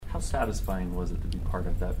How satisfying was it to be part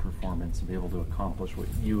of that performance and be able to accomplish what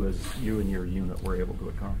you and your unit were able to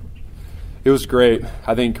accomplish? It was great.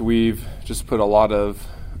 I think we've just put a lot of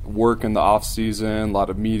work in the off season, a lot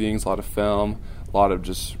of meetings, a lot of film, a lot of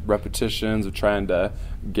just repetitions of trying to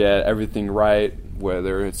get everything right,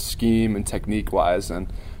 whether it's scheme and technique wise,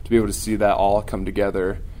 and to be able to see that all come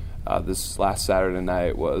together this last Saturday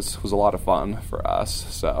night was a lot of fun for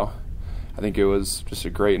us. So I think it was just a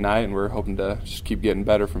great night, and we're hoping to just keep getting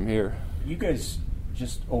better from here. You guys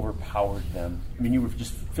just overpowered them. I mean, you were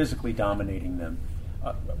just physically dominating them.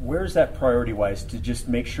 Where's that priority-wise to just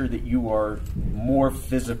make sure that you are more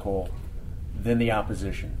physical than the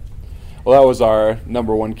opposition? Well, that was our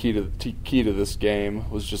number one key to this game,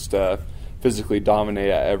 was just to physically dominate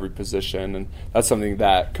at every position, and that's something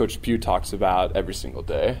that Coach Pugh talks about every single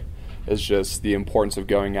day, is just the importance of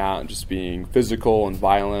going out and just being physical and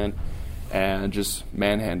violent and just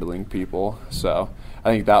manhandling people. So I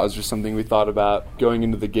think that was just something we thought about going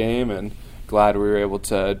into the game, and glad we were able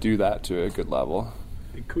to do that to a good level.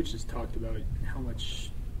 The coaches talked about how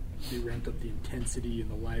much they ramped up the intensity and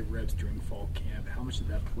the live reps during fall camp. How much did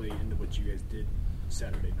that play into what you guys did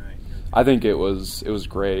Saturday night? I think it was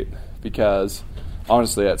great, because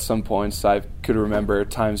honestly at some points I could remember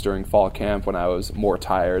times during fall camp when I was more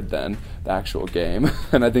tired than the actual game.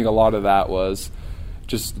 And I think a lot of that was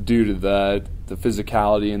just due to the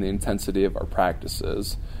physicality and the intensity of our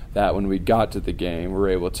practices, that when we got to the game we were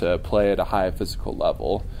able to play at a high physical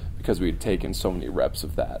level because we'd taken so many reps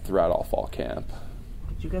of that throughout all fall camp.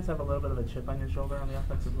 Did you guys have a little bit of a chip on your shoulder on the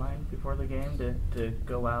offensive line before the game to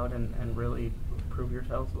go out and really prove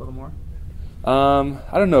yourselves a little more?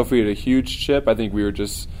 I don't know if we had a huge chip. I think we were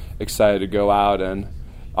just excited to go out, and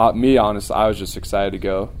honestly, I was just excited to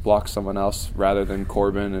go block someone else rather than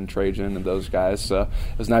Corbin and Trajan and those guys. So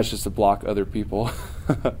it was nice just to block other people.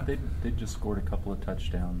 They just scored a couple of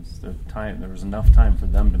touchdowns. There was enough time for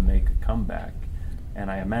them to make a comeback,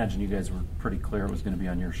 and I imagine you guys were pretty clear it was going to be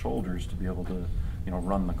on your shoulders to be able to,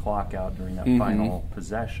 run the clock out during that final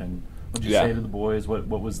possession. What did you say to the boys? What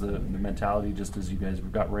was the mentality just as you guys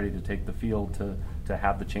got ready to take the field to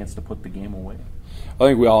have the chance to put the game away? I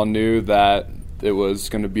think we all knew that it was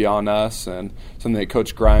going to be on us, and something that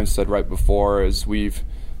Coach Grimes said right before is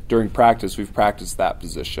during practice we've practiced that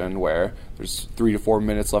position where there's 3 to 4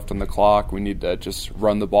 minutes left on the clock. We need to just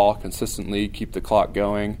run the ball consistently, keep the clock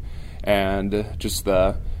going, and just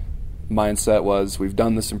the mindset was we've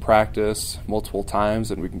done this in practice multiple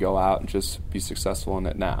times and we can go out and just be successful in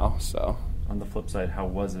it now. So on the flip side, how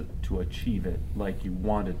was it to achieve it like you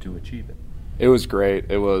wanted to achieve it? It was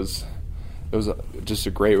great. It was just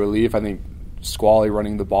a great relief. I think Squally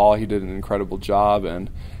running the ball, he did an incredible job,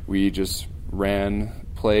 and we just ran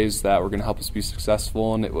plays that were going to help us be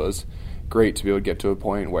successful, and it was great to be able to get to a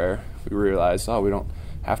point where we realized, we don't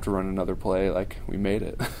have to run another play, like we made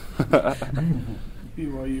it.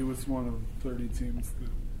 BYU was one of 30 teams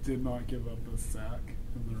that did not give up a sack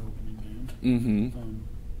in their opening game.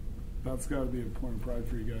 That's got to be a point of pride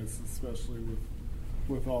for you guys, especially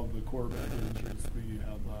with all the quarterback injuries that you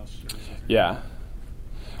had last year. Yeah.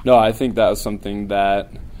 No, I think that was something that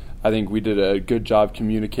I think we did a good job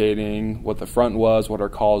communicating what the front was, what our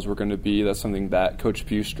calls were going to be. That's something that Coach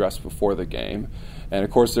Pugh stressed before the game. And, of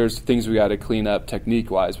course, there's things we got to clean up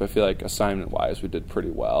technique-wise, but I feel like assignment-wise we did pretty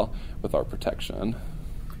well with our protection.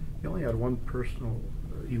 You only had one personal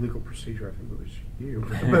illegal procedure, I think it was you.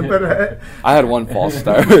 I had one false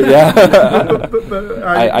start, yeah.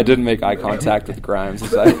 I didn't make eye contact with Grimes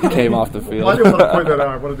as I came off the field. Well, I didn't want to point that out.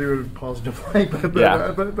 I want to do it positively.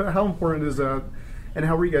 But how important is that, and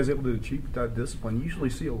how were you guys able to achieve that discipline? You usually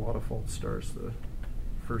see a lot of false starts the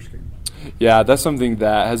first game. Yeah, that's something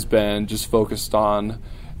that has been just focused on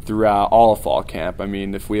throughout all of fall camp. I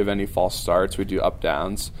mean, if we have any false starts, we do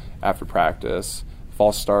up-downs after practice.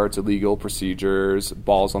 False starts, illegal procedures,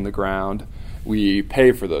 balls on the ground. We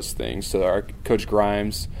pay for those things. So our Coach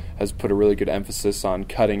Grimes has put a really good emphasis on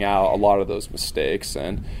cutting out a lot of those mistakes.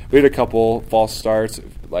 And we had a couple false starts,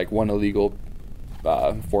 like one illegal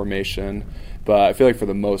formation. But I feel like for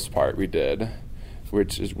the most part we did. We're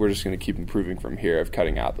just going to keep improving from here of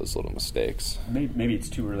cutting out those little mistakes. Maybe it's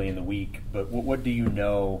too early in the week, but what do you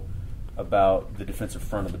know about the defensive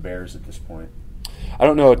front of the Bears at this point? I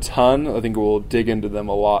don't know a ton. I think we'll dig into them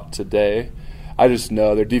a lot today. I just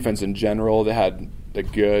know their defense in general. They had a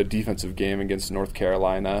good defensive game against North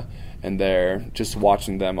Carolina, and they're just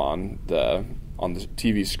watching them on the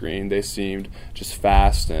TV screen. They seemed just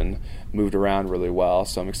fast and moved around really well.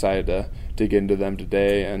 So I'm excited to dig into them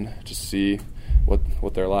today and just see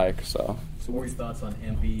what they're like. So what are your thoughts on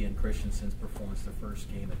MB and Christensen's performance their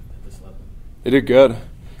first game at this level? They did good.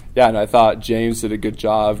 Yeah, and I thought James did a good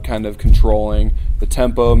job kind of controlling the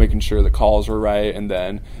tempo, making sure the calls were right, and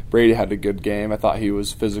then Brady had a good game. I thought he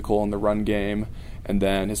was physical in the run game, and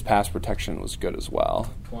then his pass protection was good as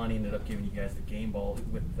well. Kalani ended up giving you guys the game ball.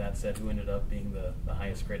 With that said, who ended up being the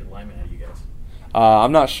highest graded lineman out of you guys?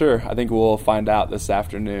 I'm not sure. I think we'll find out this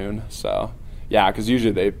afternoon. So, yeah, because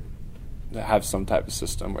usually they have some type of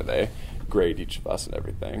system where they grade each of us and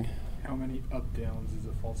everything. How many up downs is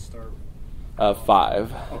a false start?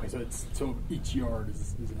 5. Okay, so each yard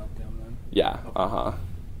is an up down then. Yeah. Okay.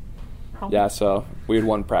 Yeah, so we had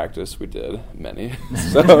one practice. We did many.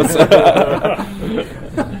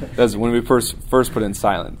 That's when we first put in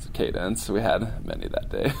silent cadence. We had many that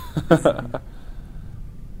day.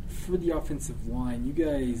 For the offensive line, you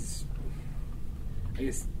guys, I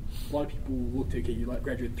guess a lot of people looked at, okay, you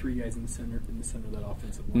graduated 3 guys in the center of that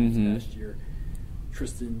offensive line this past year.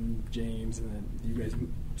 Tristan, James, and then you guys,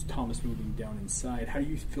 Thomas moving down inside. How do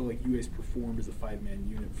you feel like you guys performed as a 5-man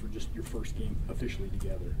unit for just your first game officially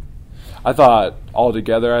together? I thought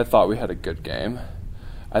we had a good game.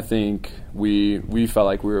 I think we felt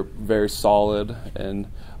like we were very solid in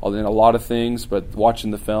a lot of things, but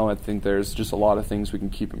watching the film, I think there's just a lot of things we can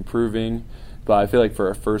keep improving. But I feel like for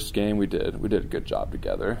our first game, we did a good job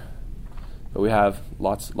together. But we have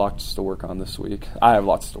lots to work on this week. I have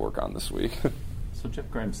lots to work on this week. So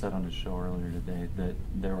Jeff Grimes said on his show earlier today that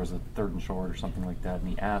there was a 3rd and short or something like that, and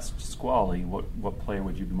he asked Squally what play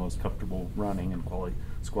would you be most comfortable running, and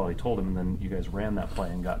Squally told him, and then you guys ran that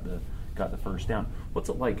play and got the first down. What's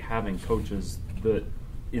it like having coaches that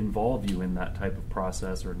involve you in that type of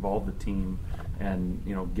process or involve the team and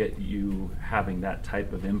get you having that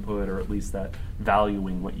type of input, or at least that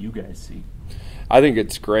valuing what you guys see? I think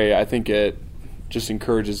it's great. I think it just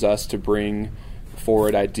encourages us to bring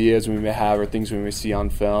forward ideas we may have or things we may see on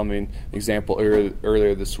film. I mean, example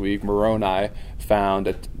earlier this week, Moroni found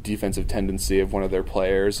a defensive tendency of one of their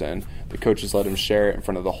players, and the coaches let him share it in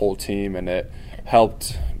front of the whole team, and it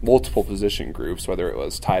helped multiple position groups, whether it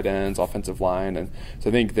was tight ends, offensive line, and so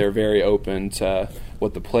I think they're very open to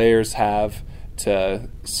what the players have, to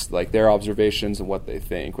like their observations and what they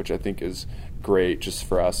think, which I think is great just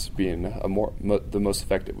for us being the most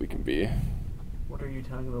effective we can be. What are you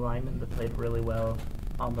telling the linemen that played really well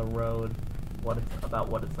on the road? What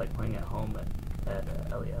it's like playing at home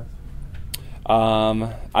at LES?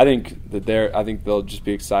 I think they'll just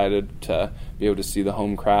be excited to be able to see the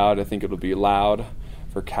home crowd. I think it'll be loud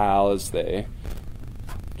for Cal as they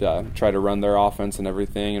try to run their offense and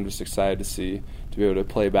everything. I'm just excited to be able to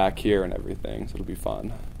play back here and everything. So it'll be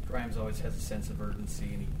fun. Grimes always has a sense of urgency,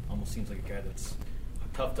 and he almost seems like a guy that's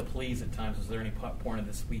tough to please at times. Was there any point in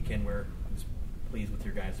this weekend where he was pleased with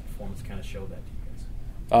your guys' performance, kind of showed that to you guys?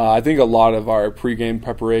 I think a lot of our pregame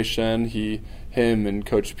preparation, him and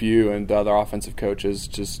Coach Pugh and the other offensive coaches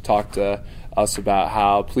just talked to us about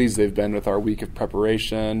how pleased they've been with our week of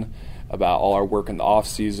preparation, about all our work in the off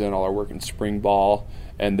season, all our work in spring ball,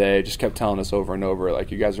 and they just kept telling us over and over,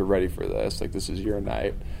 like, you guys are ready for this, like, this is your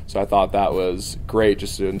night. So I thought that was great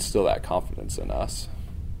just to instill that confidence in us.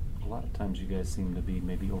 A lot of times you guys seem to be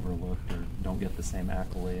maybe overlooked or don't get the same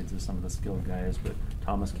accolades as some of the skilled guys, but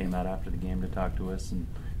Thomas came out after the game to talk to us, and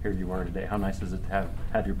here you are today. How nice is it to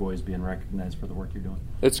have your boys being recognized for the work you're doing?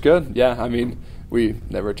 It's good, yeah. I mean, we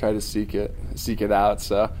never try to seek it out,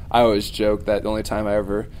 so I always joke that the only time I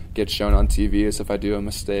ever get shown on TV is if I do a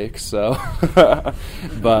mistake, so.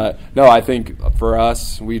 But, no, I think for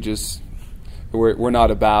us, we're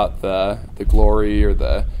not about the glory or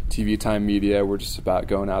the TV time media. We're just about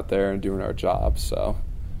going out there and doing our job, so.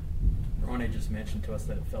 Ronnie just mentioned to us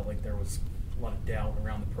that it felt like there was a lot of doubt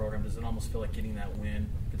around the program. Does it almost feel like getting that win?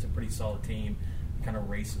 It's a pretty solid team. Kind of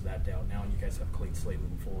erases that doubt now, and you guys have a clean slate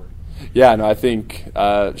moving forward. Yeah, no, I think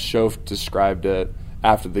Schoaf described it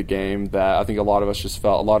after the game that I think a lot of us just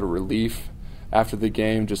felt a lot of relief after the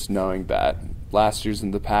game, just knowing that last year's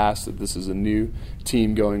in the past, that this is a new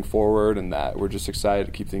team going forward, and that we're just excited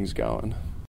to keep things going.